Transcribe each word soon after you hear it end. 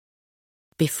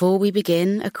Before we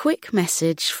begin, a quick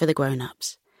message for the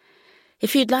grown-ups.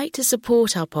 If you'd like to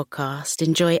support our podcast,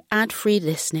 enjoy ad-free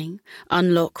listening,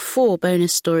 unlock 4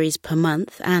 bonus stories per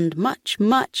month, and much,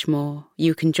 much more,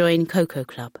 you can join Coco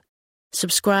Club.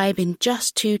 Subscribe in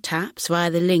just 2 taps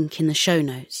via the link in the show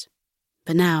notes.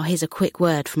 But now, here's a quick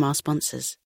word from our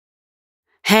sponsors.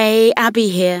 Hey, Abby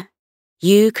here.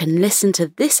 You can listen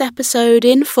to this episode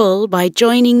in full by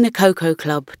joining the Coco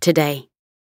Club today.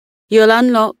 You'll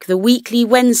unlock the weekly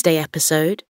Wednesday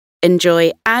episode,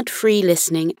 enjoy ad-free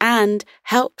listening, and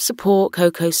help support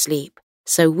Coco's sleep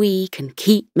so we can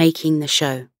keep making the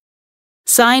show.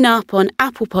 Sign up on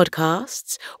Apple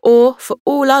Podcasts, or for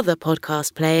all other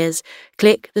podcast players,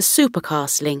 click the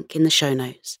Supercast link in the show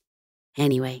notes.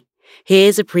 Anyway,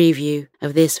 here's a preview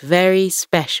of this very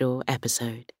special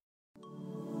episode.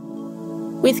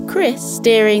 With Chris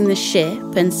steering the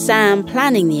ship and Sam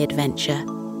planning the adventure,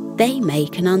 they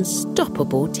make an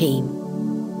unstoppable team.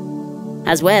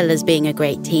 As well as being a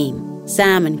great team,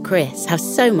 Sam and Chris have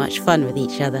so much fun with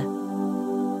each other.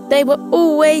 They were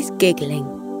always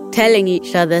giggling, telling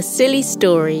each other silly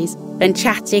stories and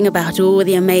chatting about all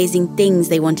the amazing things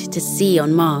they wanted to see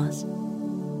on Mars.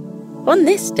 On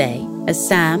this day, as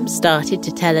Sam started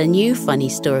to tell a new funny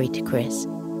story to Chris,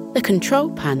 the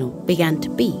control panel began to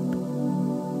beep.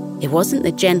 It wasn't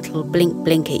the gentle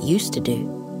blink-blink it used to do.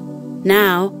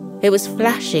 Now, it was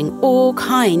flashing all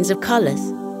kinds of colours.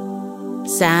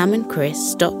 Sam and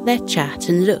Chris stopped their chat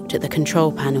and looked at the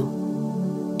control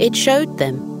panel. It showed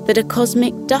them that a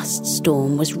cosmic dust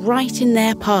storm was right in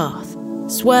their path,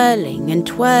 swirling and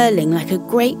twirling like a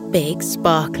great big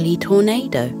sparkly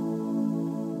tornado.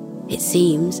 It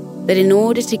seems that in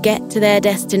order to get to their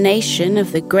destination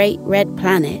of the Great Red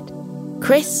Planet,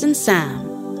 Chris and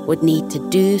Sam would need to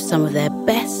do some of their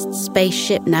best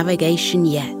spaceship navigation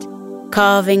yet,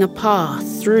 carving a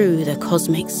path through the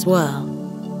cosmic swirl.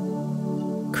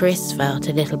 Chris felt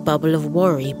a little bubble of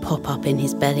worry pop up in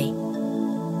his belly.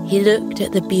 He looked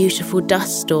at the beautiful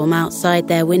dust storm outside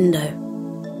their window.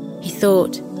 He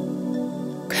thought,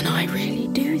 "Can I really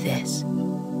do this?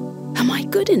 Am I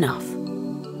good enough?"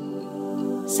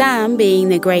 Sam, being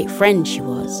the great friend she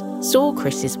was, saw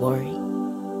Chris's worry.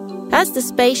 As the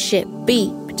spaceship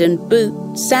beeped and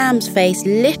booped, Sam's face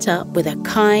lit up with a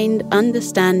kind,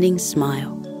 understanding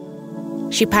smile.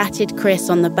 She patted Chris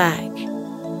on the back.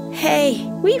 "Hey,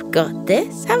 we've got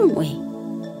this, haven't we?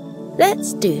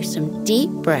 Let's do some deep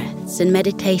breaths and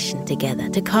meditation together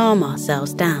to calm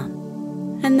ourselves down,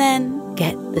 and then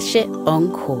get the ship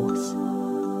on course."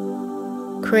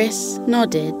 Chris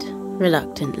nodded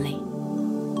reluctantly.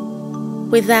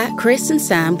 With that, Chris and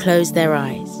Sam closed their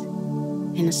eyes.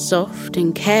 In a soft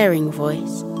and caring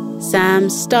voice, Sam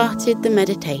started the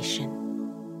meditation.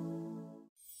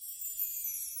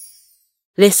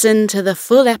 Listen to the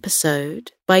full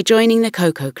episode by joining the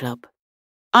Coco Club.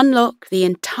 Unlock the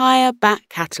entire back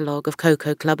catalogue of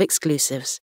Coco Club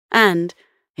exclusives and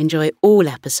enjoy all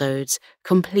episodes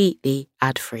completely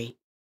ad-free.